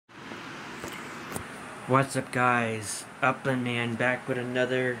What's up, guys? Upland Man back with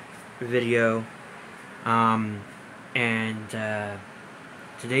another video.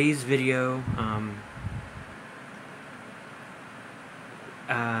 Today's video,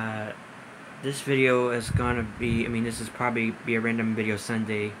 this video is gonna be, this is probably be a random video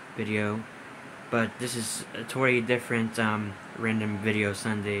Sunday video, but this is a totally different, random video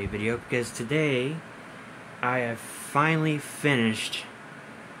Sunday video, because today I have finally finished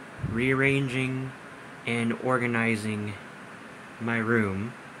rearranging and organizing my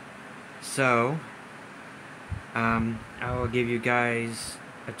room. So I will give you guys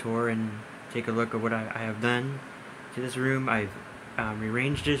a tour and take a look at what I have done to this room. I've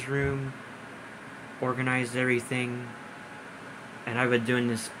rearranged this room, organized everything, and I've been doing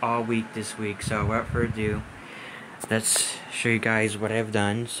this all week this week. So without further ado, let's show you guys what I've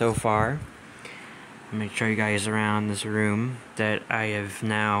done so far. I'm going to show you guys around this room that I have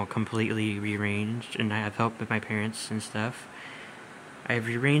now completely rearranged, and I have help with my parents and stuff. I've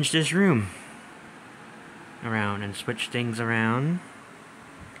rearranged this room around and switched things around.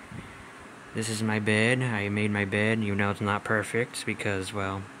 This is my bed. I made my bed. You know it's not perfect because,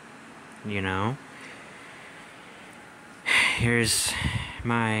 well, you know. Here's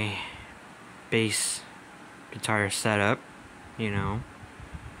my bass guitar setup, you know.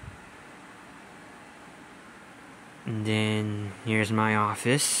 And then here's my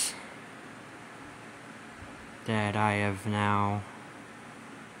office that I have now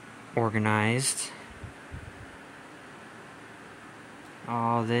organized.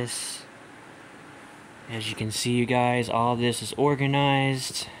 All this, as you can see, you guys, all this is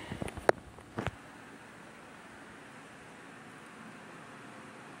organized.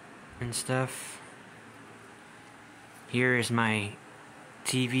 And stuff. Here is my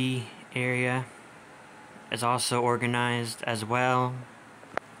TV area. Is also organized as well.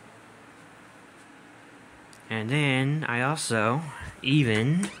 And then I also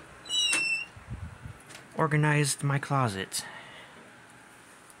even organized my closet.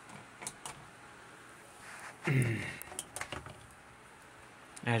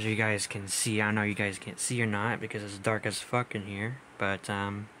 As you guys can see, I know you guys can't see or not because it's dark as fuck in here, but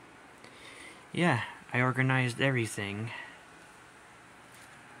yeah, I organized everything.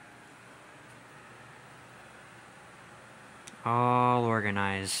 All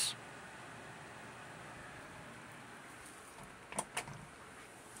organized.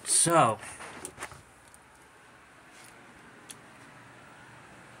 So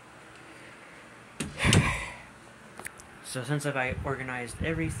since I organized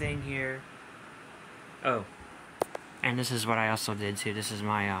everything here, oh, and this is what I also did too. This is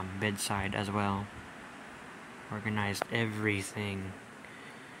my bedside as well. Organized everything,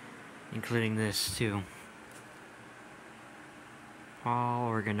 including this too. All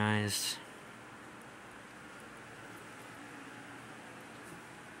organized.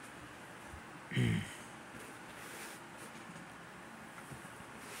 Let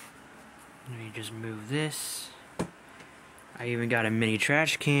me just move this. I even got a mini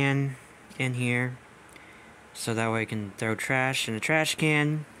trash can in here, so that way I can throw trash in the trash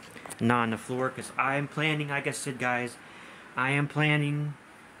can, not on the floor, because I'm planning, like I said, guys, I am planning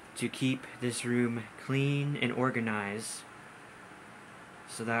to keep this room clean and organized.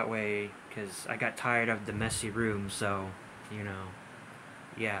 So that way, because I got tired of the messy room, so, you know,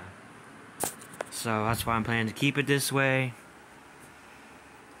 yeah. So that's why I'm planning to keep it this way.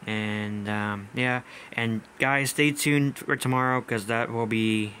 And, yeah. And, guys, stay tuned for tomorrow, because that will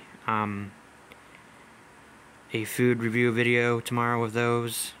be, a food review video tomorrow with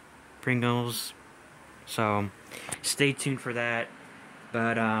those Pringles. So, stay tuned for that.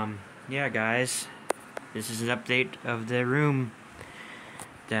 But, yeah, guys, this is an update of the room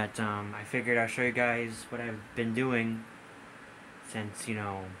that I figured I'll show you guys what I've been doing since, you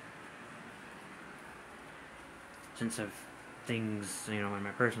know, since of things, you know, in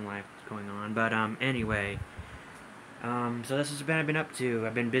my personal life going on. But anyway, so this is what I've been up to.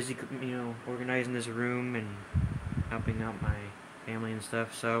 I've been busy, you know, organizing this room and helping out my family and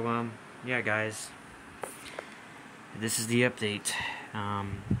stuff. So yeah, guys, this is the update.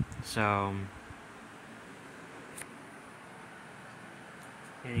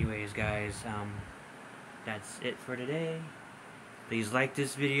 Anyways, guys, that's it for today. Please like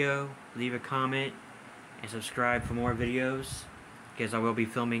this video, leave a comment, and subscribe for more videos, because I will be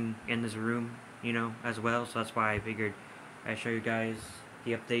filming in this room, you know, as well. So that's why I figured I'd show you guys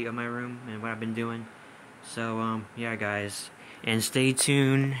the update of my room and what I've been doing. So, yeah, guys, and stay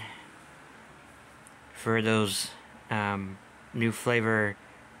tuned for those new flavor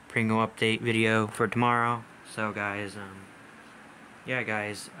Pringle update video for tomorrow. So, guys, yeah,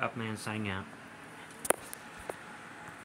 guys, Upman signing out.